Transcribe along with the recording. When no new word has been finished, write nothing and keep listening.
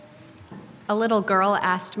a little girl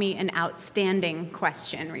asked me an outstanding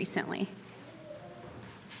question recently.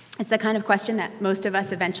 It's the kind of question that most of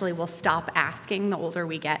us eventually will stop asking the older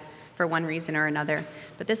we get for one reason or another.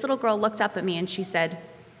 But this little girl looked up at me and she said,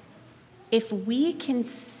 if God can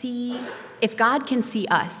see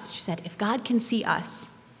us, she said, if God can see us,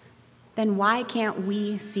 then why can't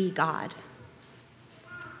we see God?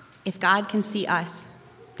 If God can see us,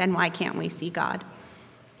 then why can't we see God?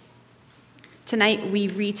 Tonight, we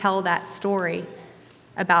retell that story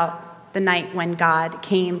about the night when God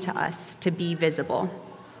came to us to be visible.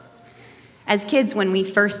 As kids, when we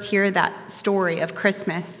first hear that story of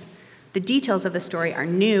Christmas, the details of the story are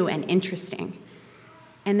new and interesting.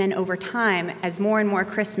 And then over time, as more and more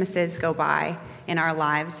Christmases go by in our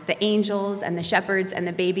lives, the angels and the shepherds and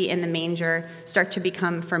the baby in the manger start to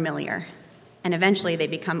become familiar. And eventually they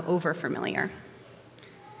become over-familiar.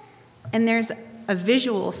 And there's a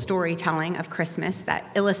visual storytelling of Christmas that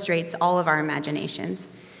illustrates all of our imaginations.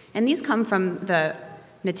 And these come from the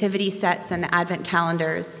nativity sets and the Advent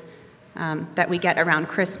calendars that we get around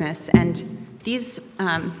Christmas. And these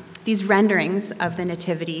renderings of the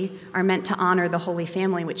nativity are meant to honor the Holy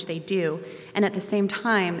Family, which they do. And at the same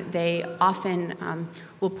time, they often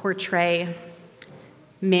will portray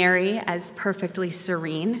Mary as perfectly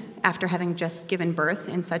serene after having just given birth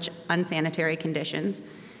in such unsanitary conditions.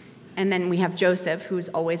 And then we have Joseph, who's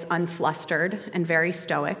always unflustered and very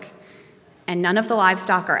stoic. And none of the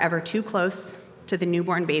livestock are ever too close to the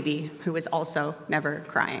newborn baby, who is also never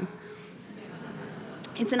crying.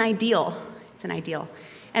 It's an ideal.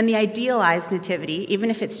 And the idealized nativity, even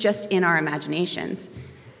if it's just in our imaginations,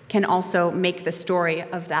 can also make the story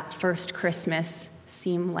of that first Christmas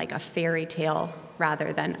seem like a fairy tale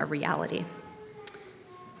rather than a reality.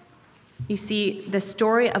 You see, the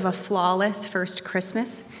story of a flawless first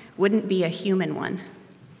Christmas wouldn't be a human one.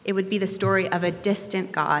 It would be the story of a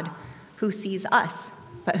distant God who sees us,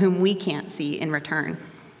 but whom we can't see in return.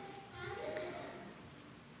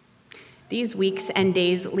 These weeks and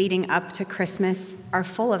days leading up to Christmas are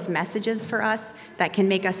full of messages for us that can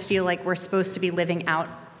make us feel like we're supposed to be living out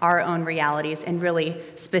our own realities in really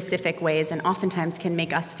specific ways, and oftentimes can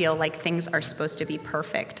make us feel like things are supposed to be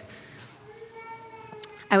perfect.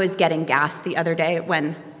 I was getting gas the other day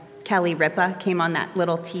when Kelly Ripa came on that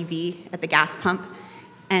little TV at the gas pump,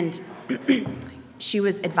 and she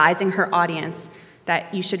was advising her audience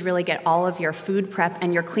that you should really get all of your food prep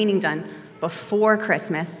and your cleaning done before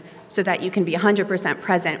Christmas so that you can be 100%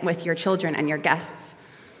 present with your children and your guests.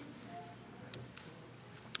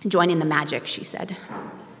 Join in the magic, she said.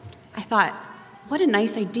 I thought, what a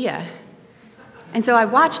nice idea. And so I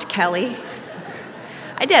watched Kelly.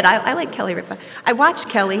 I did. I like Kelly Ripa. I watched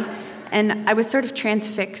Kelly, and I was sort of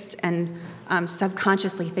transfixed and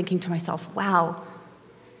subconsciously thinking to myself, wow,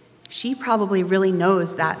 she probably really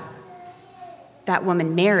knows that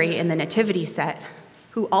woman Mary in the nativity set,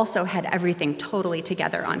 who also had everything totally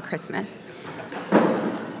together on Christmas.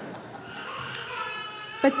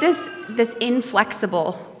 But this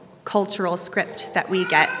inflexible cultural script that we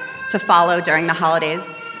get to follow during the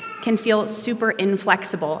holidays can feel super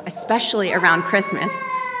inflexible, especially around Christmas,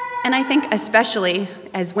 and I think especially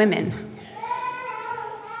as women.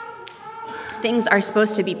 Things are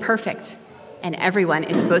supposed to be perfect, and everyone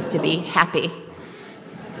is supposed to be happy.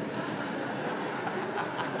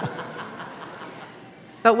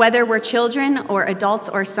 But whether we're children or adults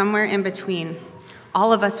or somewhere in between,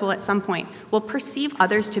 all of us will at some point perceive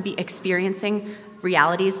others to be experiencing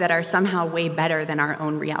realities that are somehow way better than our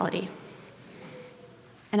own reality.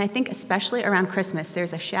 And I think especially around Christmas,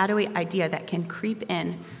 there's a shadowy idea that can creep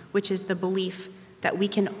in, which is the belief that we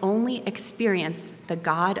can only experience the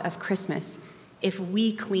God of Christmas if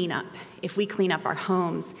we clean up our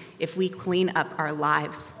homes, if we clean up our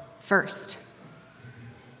lives first.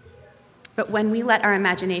 But when we let our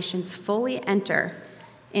imaginations fully enter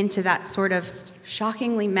into that sort of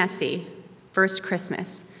shockingly messy first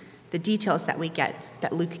Christmas, the details that we get,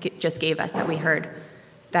 that Luke just gave us, that we heard,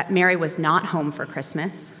 that Mary was not home for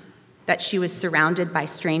Christmas, that she was surrounded by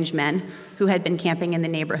strange men who had been camping in the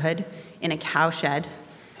neighborhood in a cowshed,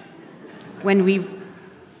 when we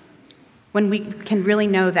can really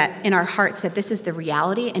know that in our hearts that this is the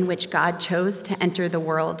reality in which God chose to enter the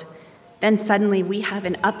world, then suddenly we have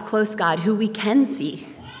an up-close God who we can see.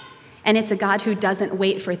 And it's a God who doesn't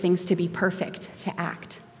wait for things to be perfect to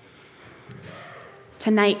act.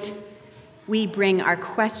 Tonight, we bring our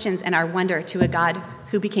questions and our wonder to a God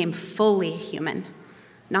who became fully human,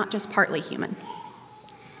 not just partly human.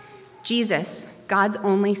 Jesus, God's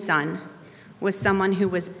only Son, was someone who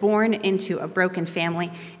was born into a broken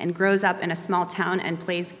family and grows up in a small town and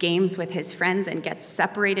plays games with his friends and gets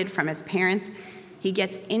separated from his parents He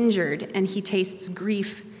gets injured and he tastes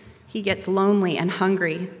grief. He gets lonely and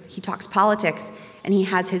hungry. He talks politics and he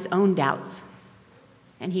has his own doubts.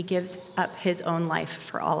 And he gives up his own life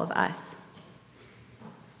for all of us.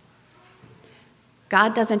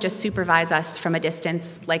 God doesn't just supervise us from a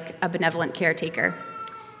distance like a benevolent caretaker.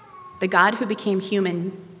 The God who became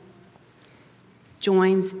human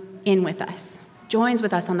joins in with us, joins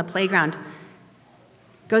with us on the playground,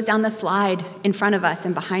 goes down the slide in front of us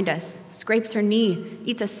and behind us, scrapes her knee,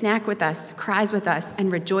 eats a snack with us, cries with us,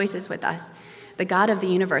 and rejoices with us. The God of the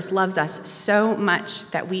universe loves us so much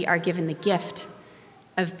that we are given the gift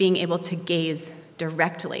of being able to gaze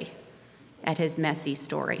directly at his messy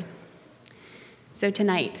story. So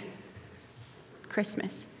tonight,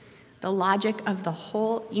 Christmas, the logic of the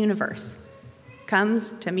whole universe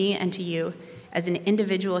comes to me and to you as an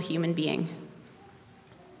individual human being.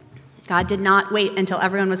 God did not wait until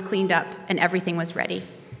everyone was cleaned up and everything was ready.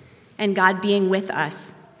 And God being with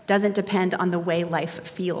us doesn't depend on the way life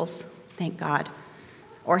feels, thank God,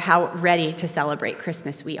 or how ready to celebrate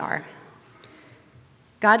Christmas we are.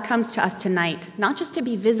 God comes to us tonight, not just to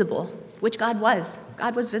be visible, which God was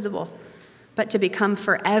visible, but to become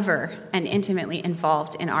forever and intimately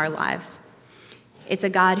involved in our lives. It's a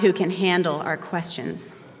God who can handle our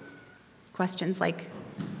questions. Questions like,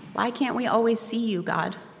 why can't we always see you,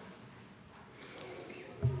 God?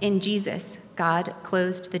 In Jesus, God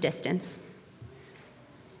closed the distance.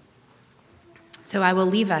 So I will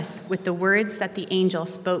leave us with the words that the angel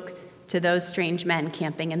spoke to those strange men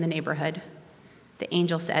camping in the neighborhood. The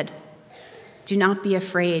angel said, "Do not be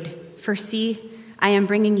afraid, for see, I am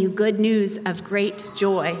bringing you good news of great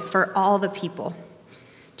joy for all the people.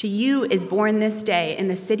 To you is born this day in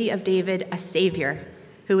the city of David a Savior,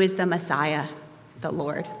 who is the Messiah, the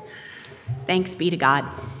Lord." Thanks be to God.